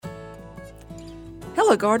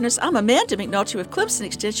Hello, gardeners. I'm Amanda McNulty with Clemson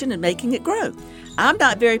Extension and Making It Grow. I'm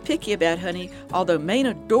not very picky about honey, although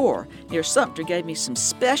Maynard Dorr near Sumter gave me some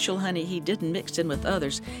special honey he didn't mix in with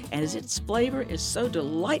others, and its flavor is so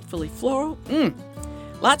delightfully floral.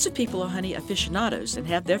 Lots of people are honey aficionados and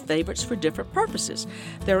have their favorites for different purposes.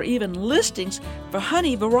 There are even listings for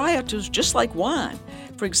honey varietals just like wine.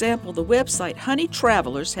 For example, the website Honey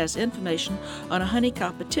Travelers has information on a honey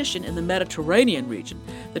competition in the Mediterranean region.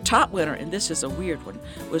 The top winner, and this is a weird one,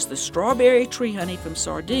 was the strawberry tree honey from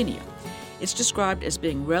Sardinia. It's described as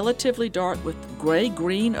being relatively dark with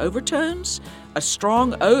gray-green overtones, a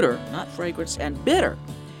strong odor, not fragrance, and bitter.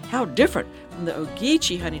 How different from the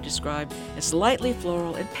Ogeechee honey described as lightly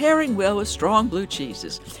floral and pairing well with strong blue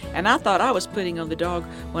cheeses. And I thought I was putting on the dog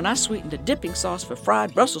when I sweetened a dipping sauce for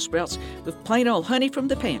fried Brussels sprouts with plain old honey from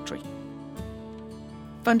the pantry.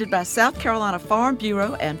 Funded by South Carolina Farm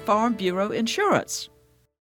Bureau and Farm Bureau Insurance.